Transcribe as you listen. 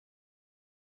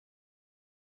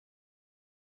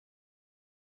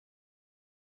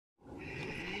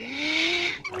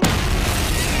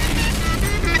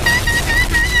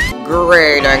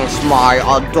Greetings, my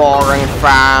adoring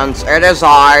fans. It is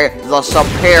I, the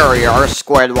superior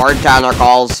Squidward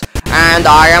Tentacles, and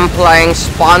I am playing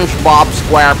SpongeBob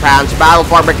SquarePants Battle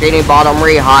for Bikini Bottom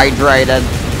Rehydrated,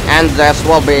 and this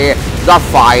will be the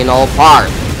final part.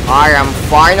 I am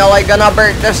finally gonna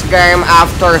beat this game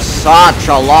after such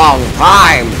a long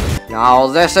time. Now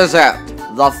this is it,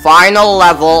 the final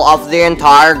level of the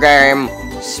entire game,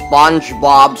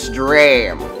 SpongeBob's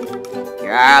Dream.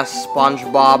 Yes,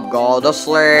 SpongeBob, go to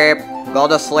sleep. Go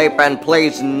to sleep and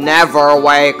please never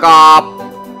wake up.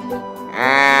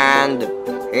 And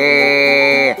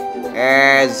he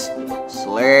is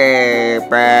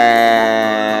sleeping.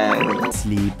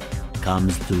 Sleep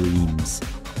comes dreams.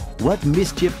 What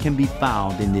mischief can be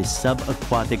found in this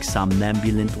subaquatic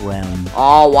somnambulant realm?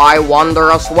 Oh, I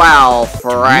wonder as well,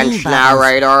 French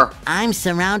narrator. I'm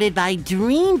surrounded by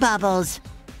dream bubbles.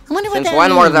 I wonder what Since that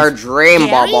when means. were there dream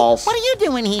Gary, bubbles? What are you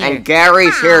doing here? And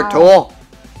Gary's here too? Oh,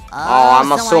 I'm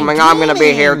so assuming I'm gonna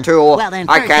be here too. Well, then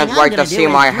I first can't thing I'm wait to gonna see do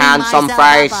my is handsome trim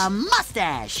myself face. up a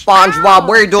mustache. SpongeBob,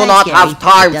 we do Thanks, not Gary. have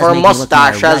time Does for make you look more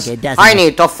mustaches. rugged, doesn't I it?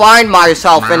 need to find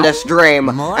myself in this dream,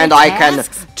 More and I can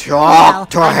tasks? talk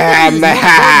to Well, him.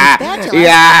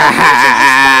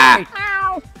 Yeah.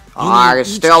 I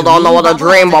still don't know what a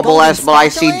dream bubble is, but I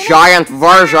see giant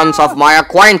versions of my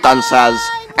acquaintances.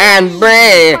 And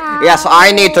me! Yes,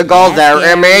 I need to go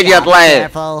there immediately.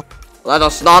 Let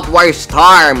us not waste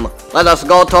time. Let us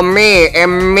go to me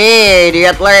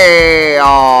immediately.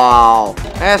 Oh,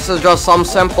 this is just some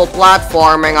simple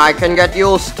platforming I can get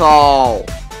used to.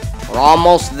 We're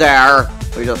almost there.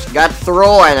 We just get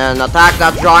through and then attack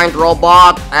that giant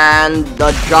robot, and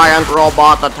the giant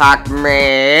robot attacked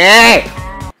me.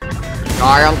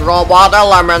 Giant robot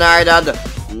eliminated.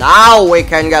 Now we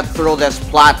can get through this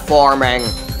platforming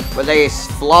with these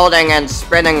floating and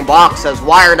spinning boxes.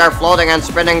 Why are there floating and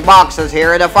spinning boxes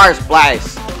here in the first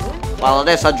place? Well, it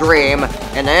is a dream,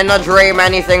 and in a dream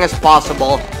anything is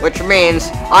possible, which means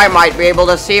I might be able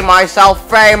to see myself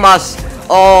famous.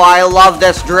 Oh, I love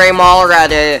this dream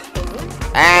already.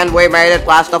 And we made it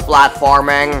past the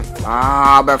platforming.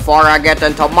 Before I get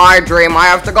into my dream, I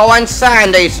have to go in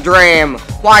Sandy's dream.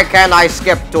 Why can't I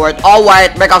skip to it? Oh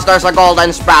wait, because there's a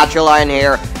golden spatula in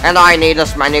here, and I need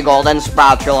as many golden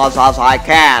spatulas as I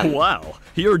can. Wow,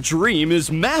 your dream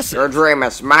is massive. Your dream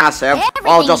is massive. Everything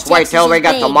Oh, just wait till we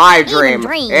get to my dream.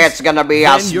 It's gonna be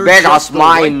Then as you're big just as the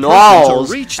my right person to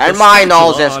nose, reach the and my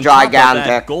nose spatula is on top of that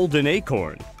gigantic. golden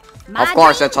acorn. Of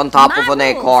course, it's on top of an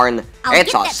acorn.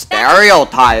 It's a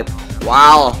stereotype.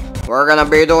 Well, we're gonna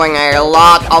be doing a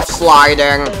lot of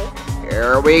sliding.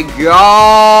 Here we go.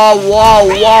 Whoa,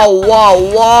 whoa,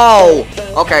 whoa, whoa.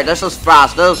 Okay, this is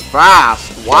fast. This is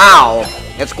fast. Wow.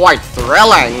 It's quite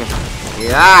thrilling.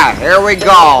 Yeah, here we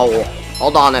go.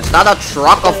 Hold on, is that a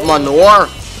truck of manure?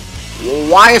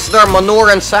 Why is there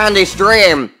manure in Sandy's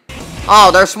dream?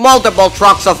 Oh, there's multiple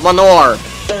trucks of manure.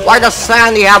 Why does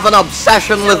Sandy have an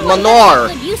obsession with manure?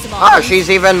 Oh, she's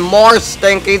even more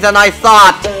stinky than I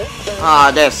thought.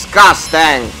 Ah,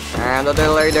 disgusting. And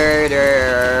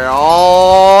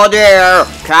oh dear,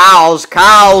 cows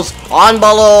on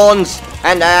balloons,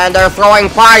 and then they're throwing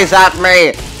pies at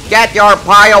me. Get your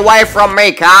pie away from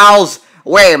me, cows.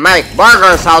 We make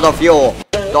burgers out of you.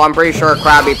 Though I'm pretty sure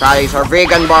Krabby Patties are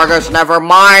vegan burgers, never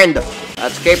mind.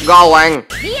 Let's keep going.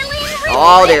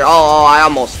 Oh dear, oh, I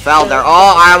almost fell there.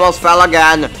 Oh, I almost fell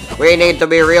again. We need to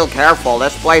be real careful.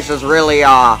 This place is really,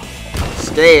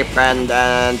 steep and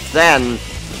thin.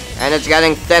 And it's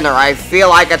getting thinner. I feel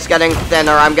like it's getting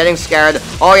thinner. I'm getting scared.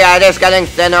 Oh yeah, it is getting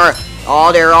thinner.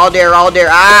 Oh dear, oh dear, oh dear.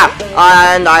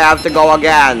 And I have to go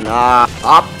again. Up,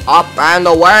 and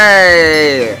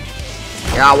away.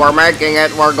 Yeah, we're making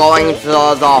it. We're going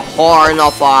to the horn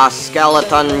of a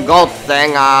skeleton goat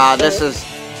thing. This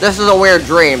is a weird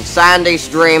dream. Sandy's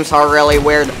dreams are really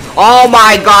weird. Oh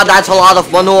my god, that's a lot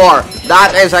of manure.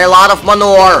 That is a lot of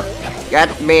manure.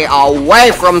 Get me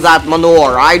away from that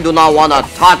manure. I do not want to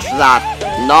touch that.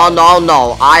 No, no,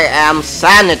 no. I am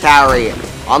sanitary.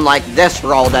 Unlike this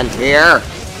rodent here.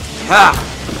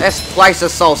 This place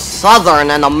is so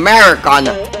southern and American.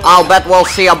 I'll bet we'll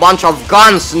see a bunch of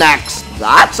guns next.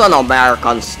 That's an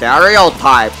American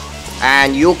stereotype.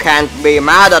 And you can't be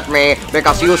mad at me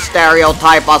because you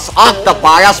stereotype us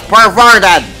octopi as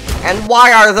perverted. And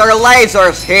why are there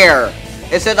lasers here?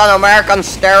 Is it an American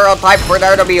stereotype for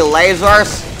there to be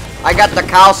lasers? I get the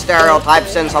cow stereotype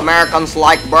since Americans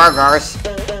like burgers.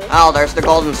 Oh, there's the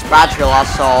golden spatula,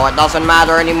 so it doesn't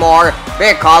matter anymore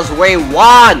because we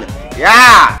won!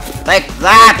 Yeah! Take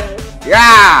that!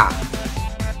 Yeah!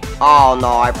 Oh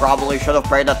no, I probably should have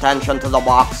paid attention to the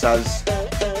boxes.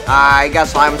 I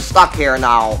guess I'm stuck here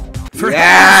now.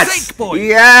 Yes!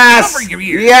 Yes!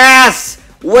 Yes!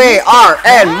 We are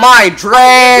in my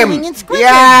dream!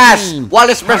 Yes! What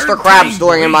is Mr. Krabs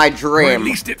doing in my dream?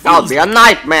 That would be a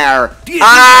nightmare.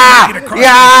 Ah!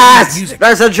 Yes!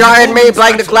 There's a giant me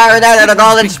playing the clarinet and a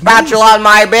golden spatula on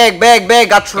my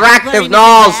big attractive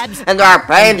nose. And there are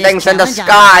paintings in the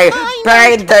sky.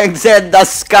 Paintings in the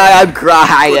sky. I'm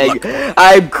crying.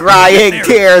 I'm crying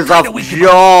tears of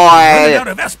joy.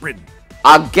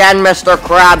 Again, Mr.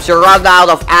 Krabs, you run out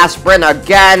of aspirin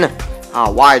again. Oh,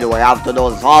 why do we have to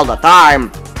do this all the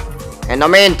time? In the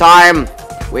meantime,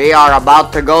 we are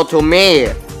about to go to me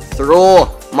through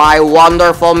my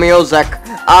wonderful music.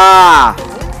 Ah!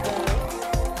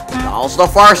 That was the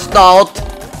first note.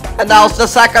 And that was the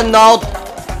second note.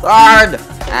 Third.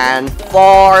 And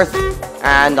fourth.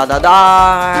 And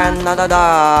da-da-da. And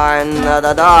da-da-da. And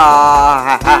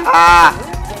da-da-da.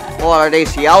 Ha-ha-ha. What are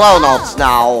these yellow notes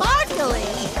now?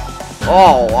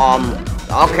 Oh,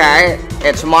 okay.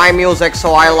 It's my music,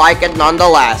 so I like it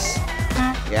nonetheless.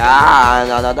 Yeah,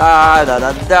 da-da-da,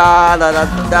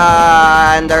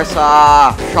 and there's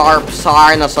a sharp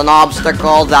sign as an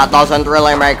obstacle. That doesn't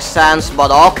really make sense,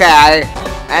 but okay.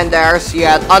 And there's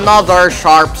yet another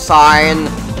sharp sign.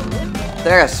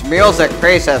 This music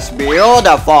piece is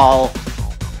beautiful.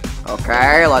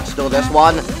 Okay, let's do this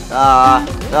one.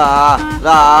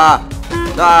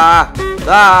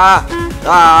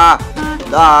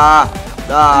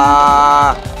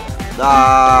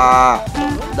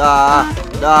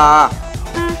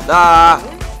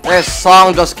 This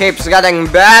song just keeps getting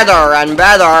better and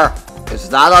better. Is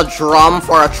that a drum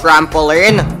for a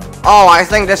trampoline? Oh, I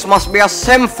think this must be a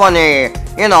symphony.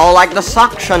 You know, like the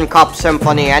suction cup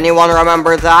symphony. Anyone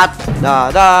remember that?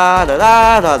 Da da da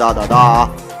da da da da da.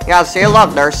 Yeah, see,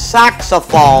 look, there's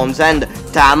saxophones and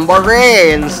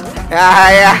tambourines.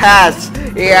 Yes,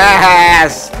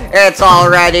 yes, it's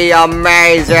already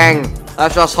amazing.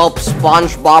 Let's just hope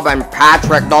SpongeBob and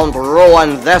Patrick don't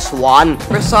ruin this one.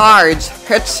 Besides,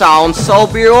 it sounds so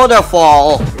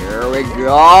beautiful. Here we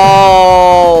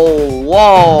go.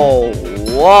 Whoa,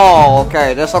 whoa.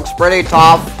 Okay, this looks pretty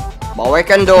tough, but we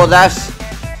can do this.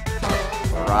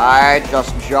 Alright,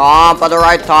 just jump at the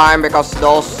right time because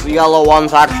those yellow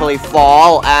ones actually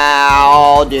fall.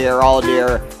 Oh dear, oh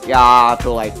dear. Yeah,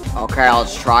 too late. Okay,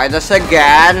 let's try this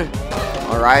again.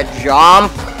 Alright,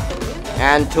 jump.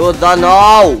 And to the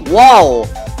no. Whoa!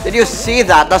 Did you see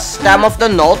that? The stem of the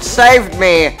note saved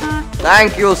me.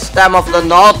 Thank you, stem of the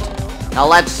note. Now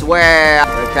let's swear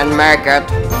we can make it.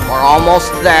 We're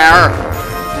almost there.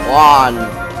 1,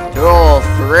 2,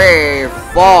 3,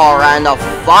 4, and a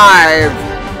 5.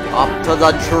 Up to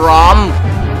the drum.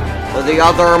 To the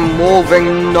other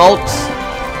moving notes.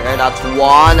 Okay, that's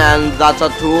 1, and that's a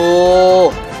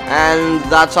 2, and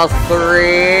that's a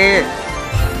 3.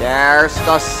 There's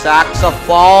the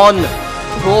saxophone.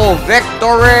 To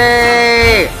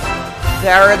victory!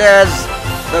 There it is.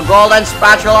 The golden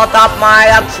spatula atop my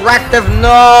attractive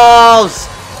nose.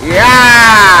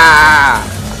 Yeah!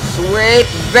 Sweet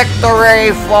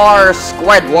victory for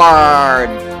Squidward.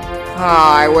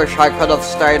 I wish I could have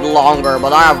stayed longer,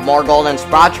 but I have more golden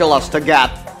spatulas to get.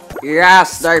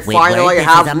 Yes, they finally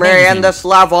have me in this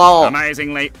level.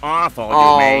 Amazingly awful,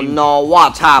 oh no,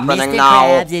 what's happening Mr.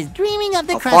 now? Krabs is dreaming of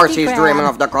the Of course he's Krusty dreaming Krab.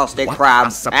 of the Krusty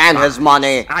Krab and his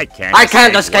money. I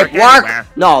can't escape work. anywhere.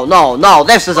 No,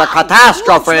 this is a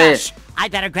catastrophe. I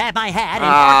better grab my hat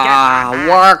and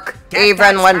Work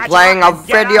even when playing a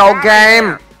video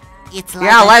game. it's like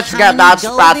Yeah, a let's get shiny that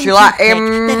golden spatula toothpick that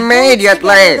holds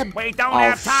immediately. together the- We don't Oh,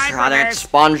 have time shut for it, this.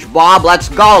 SpongeBob. Let's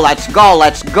go, let's go,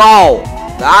 let's go.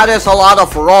 That is a lot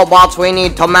of robots we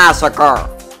need to massacre.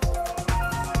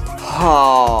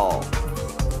 Oh.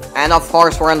 And of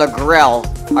course, we're in the grill.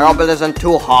 I hope it isn't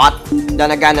too hot.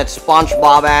 Then again, it's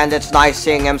SpongeBob and it's nice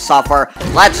seeing him suffer.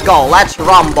 Let's go, let's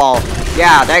rumble.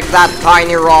 Yeah, take that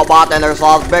tiny robot, and there's a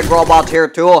lot of big robots here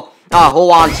too. Who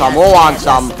wants some? Who wants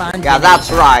some? Yeah, that's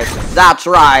right. That's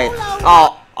right.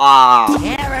 Oh,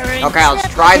 okay, let's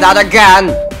try that again.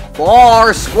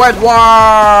 For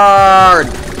Squidward!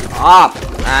 Up,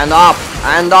 and up,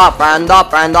 and up, and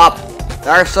up, and up.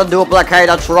 There's a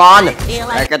duplicated Tron.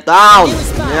 Take it down.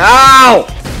 No!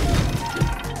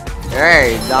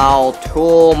 Okay, now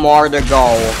 2 more to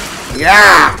go.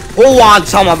 Yeah! Who wants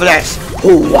some of this?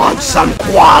 Who wants some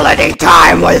quality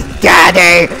time with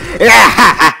Daddy?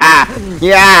 Yeah!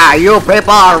 Yeah, you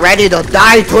people are ready to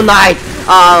die tonight.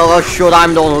 Oh, shoot,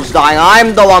 I'm the one who's dying.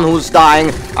 I'm the one who's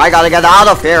dying. I gotta get out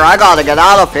of here. I gotta get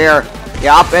out of here.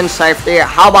 Yup, in safety.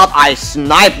 How about I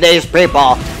snipe these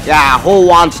people? Yeah, who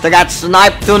wants to get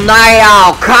sniped tonight?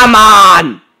 Oh, come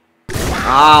on!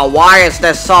 Why is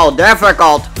this so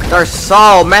difficult? There's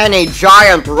so many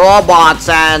giant robots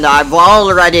and I've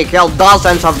already killed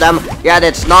dozens of them, yet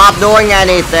it's not doing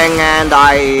anything and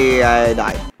I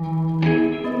died.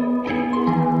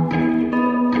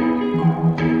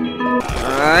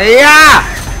 Yeah!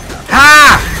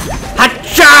 Ha!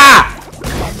 Hacha!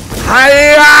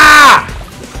 Hiya!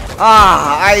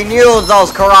 I knew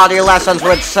those karate lessons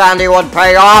with Sandy would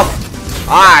pay off.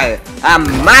 I am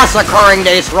massacring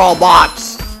these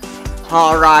robots.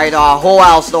 Alright, who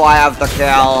else do I have to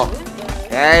kill?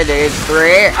 Okay, these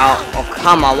three. Oh,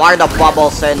 come on, why are the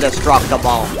bubbles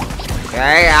indestructible?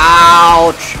 Okay,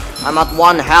 ouch. I'm at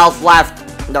 1 health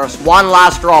left. There's one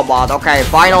last robot. Okay,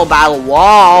 final battle.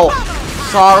 Whoa.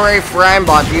 Sorry, friend,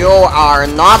 but you are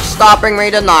not stopping me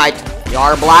tonight.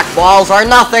 Your black balls are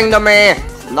nothing to me.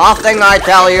 Nothing, I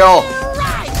tell you.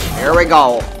 Here we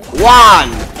go.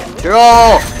 1, 2,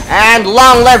 and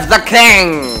long live the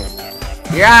king.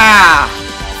 Yeah,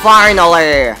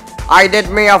 finally. I did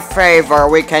me a favor.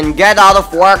 We can get out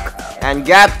of work and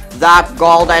get that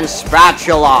golden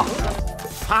spatula.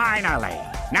 Finally.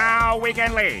 Now we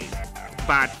can leave.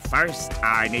 But first,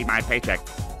 I need my paycheck.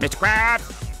 Mr. Krabs.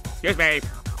 Excuse me.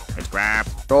 Mr. Krabs.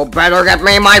 You better get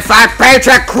me my fat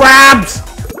paycheck, Krabs!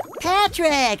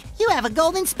 Patrick, you have a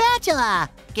golden spatula.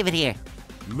 Give it here.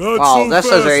 Oh, this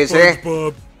is easy.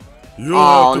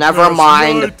 Oh, never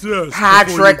mind.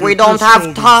 Patrick, we don't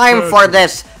have time for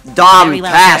this dumb Very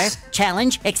well, test. sir.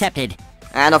 Challenge accepted.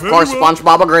 And of course,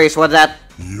 SpongeBob agrees with it.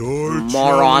 Your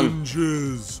Moron.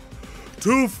 challenges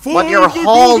to But you're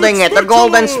holding it. The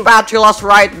golden spatula's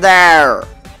right there.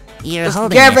 You're Just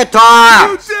holding give it. it to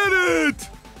her. You did it!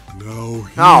 Now Oh,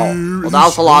 here well, that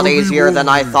was a lot easier than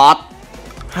I thought.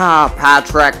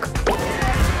 Patrick.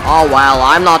 Oh well,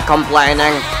 I'm not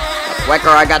complaining. The quicker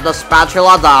I get the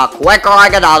spatula, the quicker I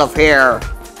get out of here.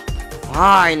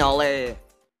 Finally.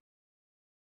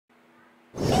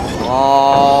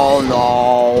 Oh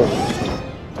no.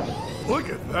 Look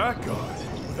at that guy.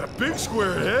 With that big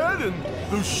square head and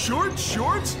those short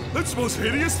shorts. That's the most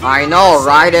hideous thing I I've know, ever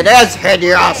right? seen. It is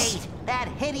hideous. Wait, that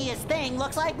hideous thing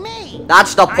looks like me.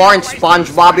 That's the point,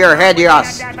 SpongeBob. You're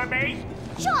hideous.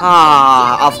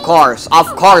 Of course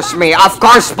me. Of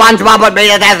course SpongeBob would be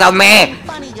the death of me.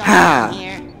 Funny going on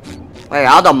here. Wait,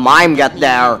 how'd the mime get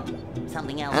there?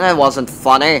 Something else. And it wasn't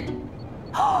funny.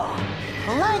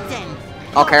 Plankton.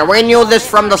 Okay, we knew this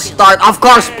from the start. Of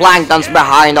course Plankton's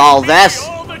behind all this.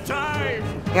 All the time.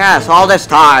 Yes, all this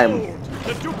time.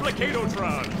 The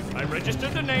Duplicatotron. I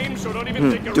registered the name, so don't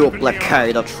even think of ripping me off.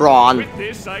 Duplicatotron. With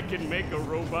this, I can make a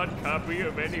robot copy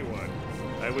of anyone.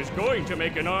 I was going to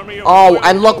make an army of... Oh,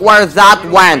 and look where that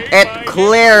went. It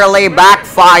clearly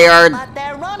backfired. But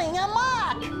they're running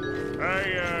amok.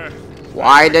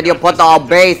 Why did you put the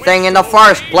obey thing in the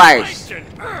first place?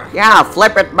 Yeah,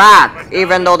 flip it back.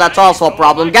 Even though that's also a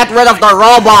problem. Get rid of the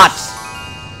robots.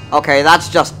 Okay, that's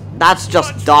just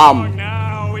dumb.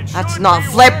 That's not...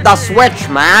 Flip the switch,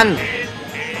 man.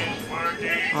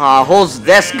 Who's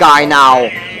this guy now?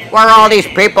 Where are all these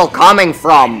people coming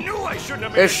from?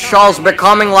 This show's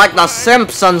becoming like The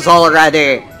Simpsons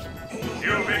already.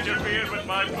 You've interfered with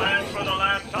my plans for the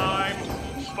last time.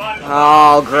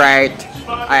 Oh, great.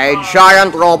 A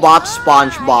giant robot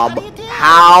SpongeBob.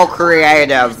 How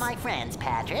creative. My friends,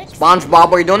 Patrick.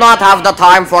 SpongeBob, we do not have the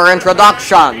time for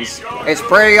introductions. It's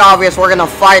pretty obvious we're gonna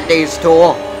fight these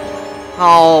two.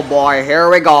 Oh boy, here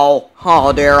we go.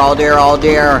 Oh dear, oh dear, oh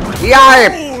dear.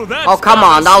 Yipe! Oh, come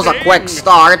on, that was a quick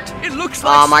start.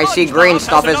 I see green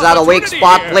stuff. Is that a weak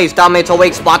spot? Please tell me it's a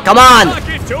weak spot. Come on!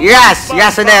 Yes,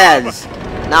 yes it is.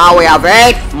 Now we have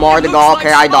 8 more to go.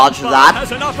 Okay, I dodged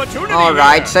that.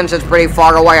 Alright, since it's pretty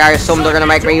far away, I assume they're gonna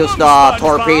make me use the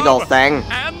torpedo thing.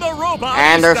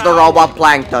 And there's the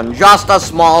RoboPlankton, just as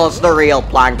small as the real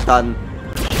plankton.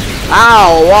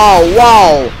 Ow, whoa,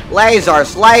 whoa!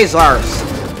 Lasers, lasers!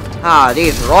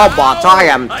 These robots, I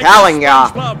am telling ya.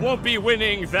 SpongeBob won't be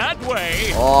winning that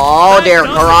way. Oh dear,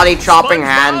 karate chopping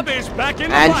hand.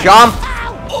 And jump!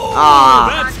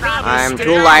 I'm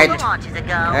too late.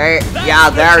 Hey, yeah,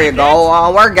 there you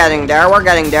go. We're getting there, we're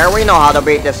getting there. We know how to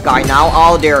beat this guy now.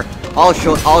 Oh dear. Oh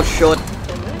shoot, oh shoot.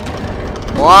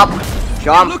 Whoop.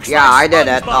 Jump. Yeah, I did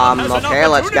it. Okay,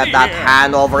 let's get that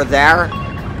hand over there.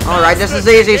 Alright, this is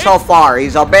easy so far.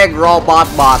 He's a big robot,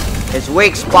 but his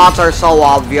weak spots are so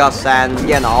obvious, and,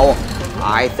 you know,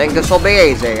 I think this will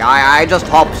be easy. I just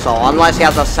hope so, unless he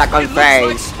has a second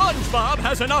phase.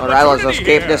 Alright, let's just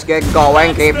keep this gig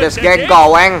going, keep this gig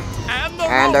going.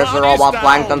 And there's the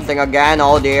RoboPlankton thing again.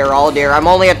 Oh dear, I'm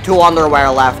only at 2 underwear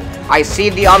left. I see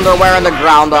the underwear on the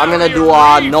ground, but I'm gonna do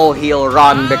a no-heel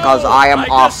run because I am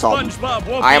awesome.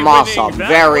 I am awesome.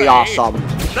 Very awesome.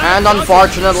 And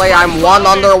unfortunately, I'm one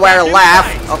underwear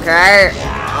left. Okay.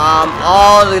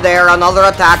 Oh, there. Another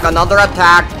attack. Another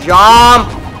attack. Jump.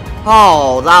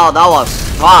 Oh, that was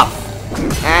tough.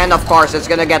 And of course, it's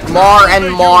gonna get more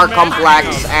and more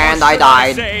complex, and I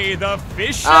died.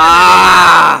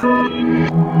 Ah!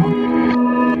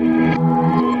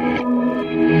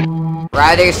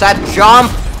 Ready, set,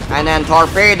 jump, and then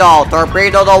torpedo.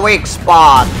 Torpedo the weak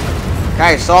spot.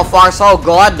 Okay, so far so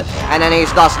good. And then he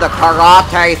does the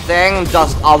karate thing.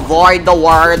 Just avoid the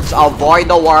words. Avoid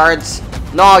the words.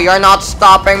 No, you're not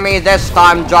stopping me this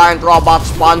time, giant robot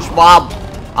SpongeBob.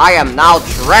 I am now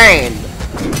trained.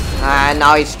 And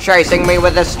now he's chasing me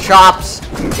with his chops.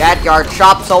 Get your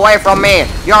chops away from me.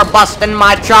 You're busting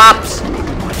my chops.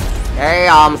 Okay,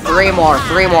 three more.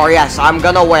 Yes, I'm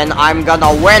gonna win. I'm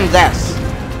gonna win this.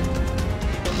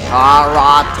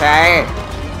 Karate.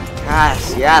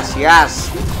 Yes.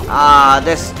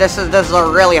 This is a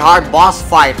really hard boss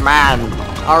fight, man.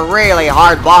 A really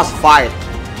hard boss fight.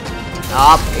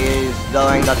 Up, he's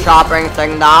doing the chopping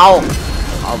thing now.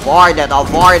 Avoid it.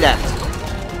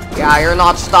 Yeah, you're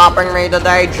not stopping me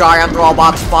today, giant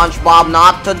robot SpongeBob.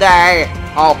 Not today.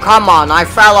 Oh, come on. I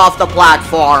fell off the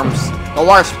platforms. The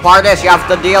worst part is you have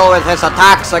to deal with his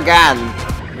attacks again.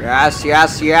 Yes.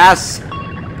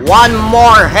 One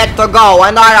more hit to go,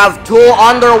 and I have 2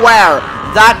 underwear.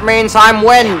 That means I'm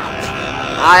win.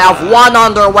 I have 1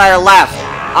 underwear left.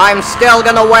 I'm still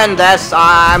gonna win this.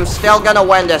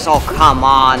 Oh, come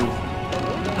on.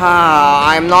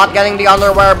 I'm not getting the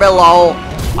underwear below.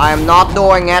 I'm not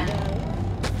doing it.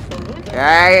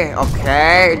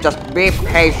 Okay. Just be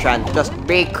patient. Just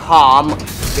be calm.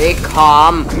 Be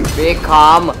calm.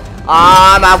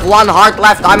 I have 1 heart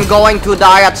left. I'm going to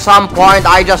die at some point.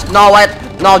 I just know it.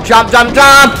 No, jump.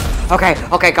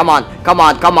 Okay, come on.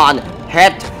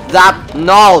 Hit that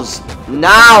nose.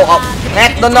 Now,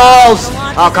 hit the nose.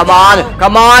 Oh, come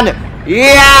on.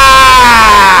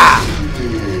 Yeah!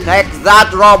 Take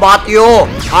that, robot you.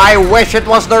 I wish it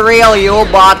was the real you,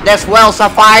 but this will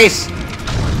suffice.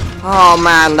 Oh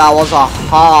man, that was a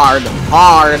hard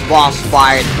boss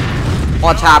fight.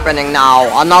 What's happening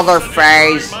now? Another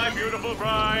phase. My beautiful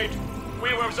bride.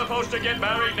 We were supposed to get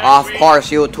married next Of week.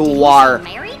 course you two are.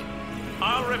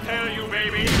 I'll repair you,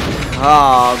 baby.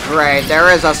 Oh, great. There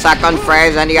is a second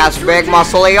phase and he has big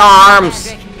muscly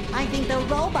arms. I think the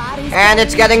robot is And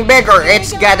it's getting bigger.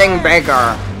 It's getting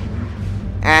bigger.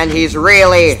 And he's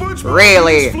really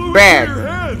big.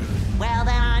 Well,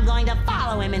 then I'm going to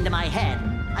follow him into my head.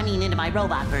 I mean, into my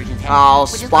robot version's head. Oh,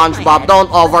 which is like my SpongeBob, head, don't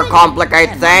but overcomplicate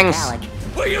tiny and things. metallic.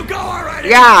 Will you go already?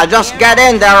 Yeah, just get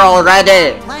in there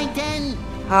already. Plankton.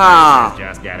 Ah,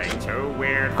 Just getting too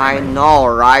weird. I know,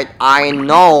 right?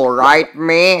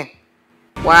 Me?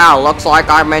 Well, looks like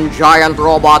I'm in giant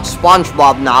robot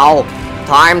SpongeBob now.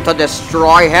 Time to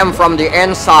destroy him from the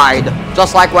inside.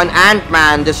 Just like when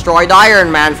Ant-Man destroyed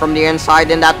Iron Man from the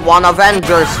inside in that one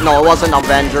Avengers. No, it wasn't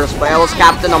Avengers, but it was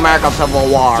Captain America Civil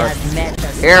War. Just met the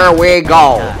Here we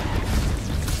go.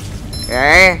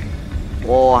 Okay.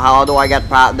 Oh, how do I get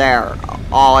past there?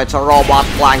 Oh, it's a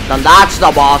RoboPlankton. That's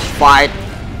the boss fight.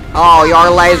 Oh, your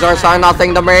lasers are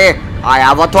nothing to me. I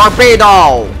have a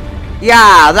torpedo.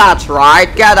 Yeah, that's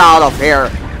right. Get out of here.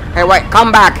 Hey, wait,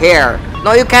 come back here.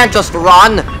 No, you can't just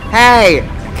run. Hey,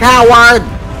 coward.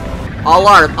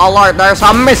 Alert, there's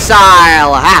a missile.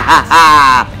 Ha ha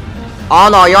ha. Oh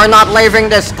no, you're not leaving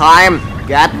this time.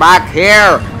 Get back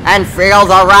here and feel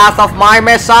the wrath of my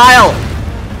missile.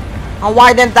 Oh,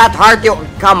 why didn't that hurt you?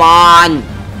 Come on.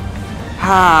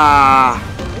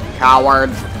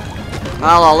 Coward.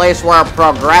 Well, at least we're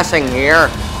progressing here.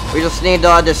 We just need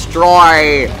to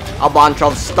destroy a bunch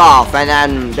of stuff and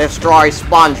then destroy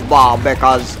SpongeBob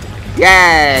because,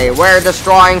 yay, we're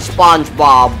destroying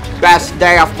SpongeBob. Best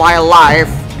day of my life.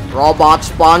 Robot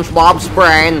SpongeBob's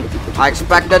brain. I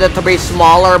expected it to be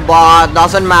smaller, but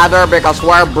doesn't matter because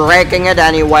we're breaking it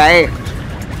anyway.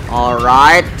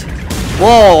 Alright.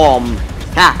 Boom!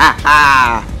 Ha ha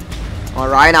ha!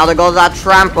 Alright, now to go to that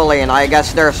trampoline. I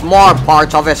guess there's more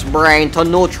parts of his brain to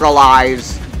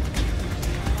neutralize.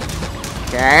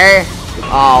 Okay.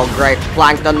 Oh, great.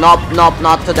 Plankton. Nope,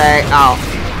 not today. Ow.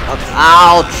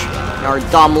 Ouch. Your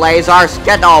dumb lasers.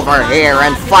 Get over here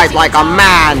and fight like a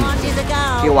man.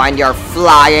 You and your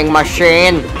flying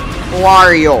machine. Who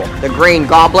are you? The Green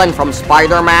Goblin from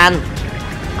Spider-Man?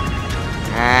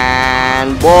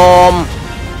 And boom.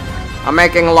 I'm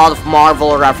making a lot of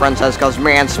Marvel references because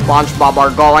me and SpongeBob are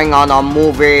going on a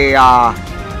movie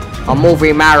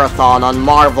marathon on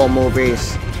Marvel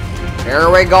movies. Here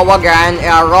we go again.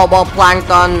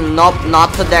 RoboPlankton. Nope,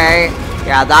 not today.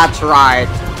 Yeah, that's right.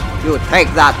 You take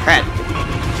that hit.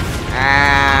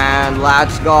 And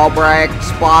let's go break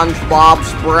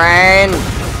SpongeBob's brain.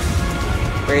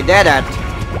 We did it.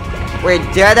 We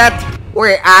did it.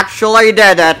 We actually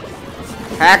did it.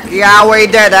 Heck yeah, we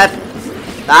did it.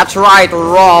 That's right,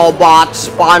 Robot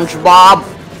SpongeBob.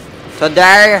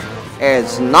 Today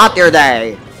is not your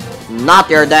day. Not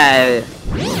your day.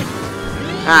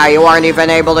 You weren't even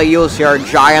able to use your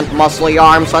giant muscly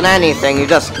arms on anything. You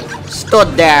just stood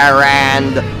there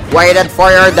and waited for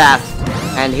your death.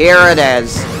 And here it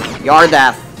is. Your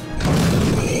death.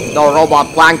 Though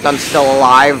RoboPlankton's still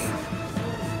alive.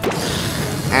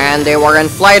 And they were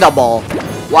inflatable.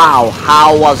 Wow,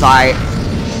 how was I...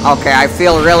 Okay, I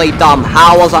feel really dumb.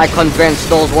 How was I convinced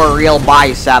those were real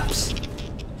biceps?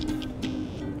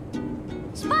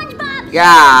 SpongeBob!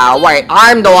 Yeah, wait,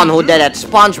 I'm the one who did it.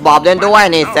 SpongeBob didn't do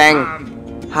anything.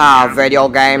 Video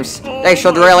games. They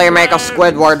should really make a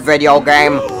Squidward video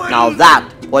game. Now that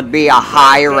would be a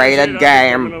high-rated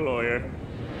game.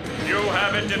 You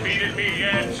haven't defeated me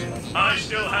yet. I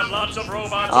still have lots of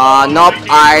robots. Nope,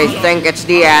 I think it's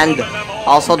the end.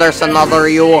 Also, there's another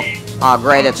you.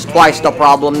 Great, it's twice the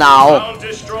problem now.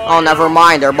 Oh, never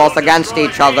mind, they're both against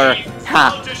each other.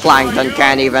 Ha, Plankton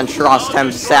can't even trust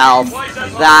himself.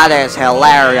 That is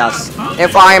hilarious.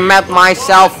 If I met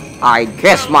myself, I'd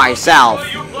kiss myself.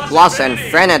 Plus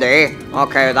infinity.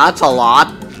 Okay, that's a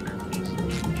lot.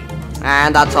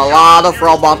 And that's a lot of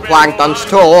RoboPlanktons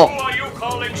too.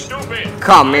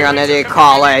 Community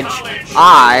college.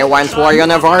 I went to a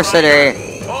university.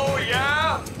 Oh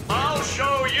yeah? I'll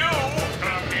show you.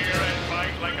 Come here and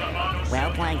fight like a mono.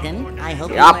 Well, Plankton, I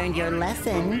hope Yup. you learned your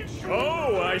lesson.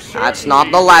 Oh, I That's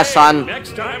not the lesson.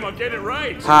 Next time I'll get it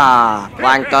right.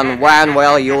 Plankton, when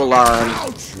will you learn?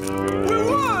 We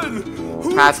won!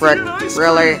 Who Patrick, wants to get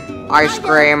really? Ice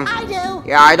cream? I do.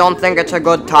 Yeah, I don't think it's a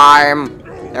good time.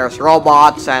 There's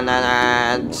robots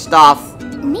and stuff.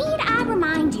 Need I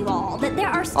remind you all that there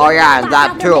are Oh, yeah, robots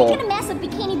that out there too. making a mess of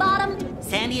Bikini Bottom?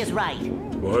 Sandy is right.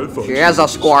 Well, I thought She is a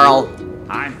squirrel.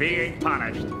 I'm being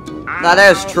punished. That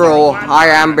is true. I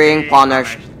am being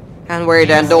punished. And we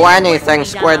didn't do anything,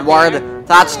 Squidward.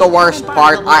 That's the worst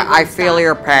part. I feel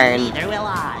your pain. Neither will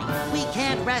I. We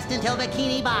can't rest until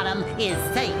Bikini Bottom is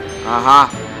safe.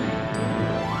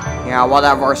 Yeah,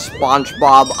 whatever,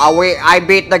 SpongeBob. I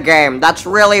beat the game. That's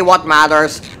really what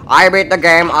matters. I beat the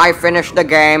game. I finished the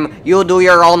game. You do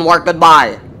your own work.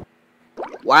 Goodbye.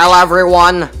 Well,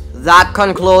 everyone, that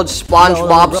concludes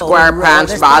SpongeBob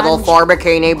SquarePants Battle for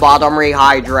Bikini Bottom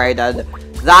Rehydrated.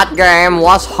 That game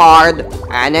was hard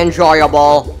and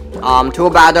enjoyable. Too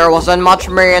bad there wasn't much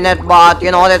me in it, but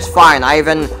you know what, it's fine.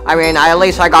 At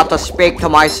least I got to speak to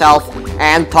myself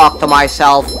and talk to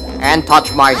myself and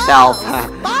touch myself.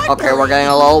 Okay, we're getting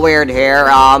a little weird here.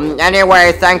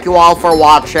 Anyway, thank you all for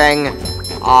watching.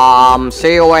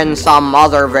 See you in some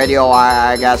other video,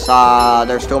 I guess.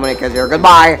 There's too many kids here.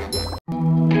 Goodbye.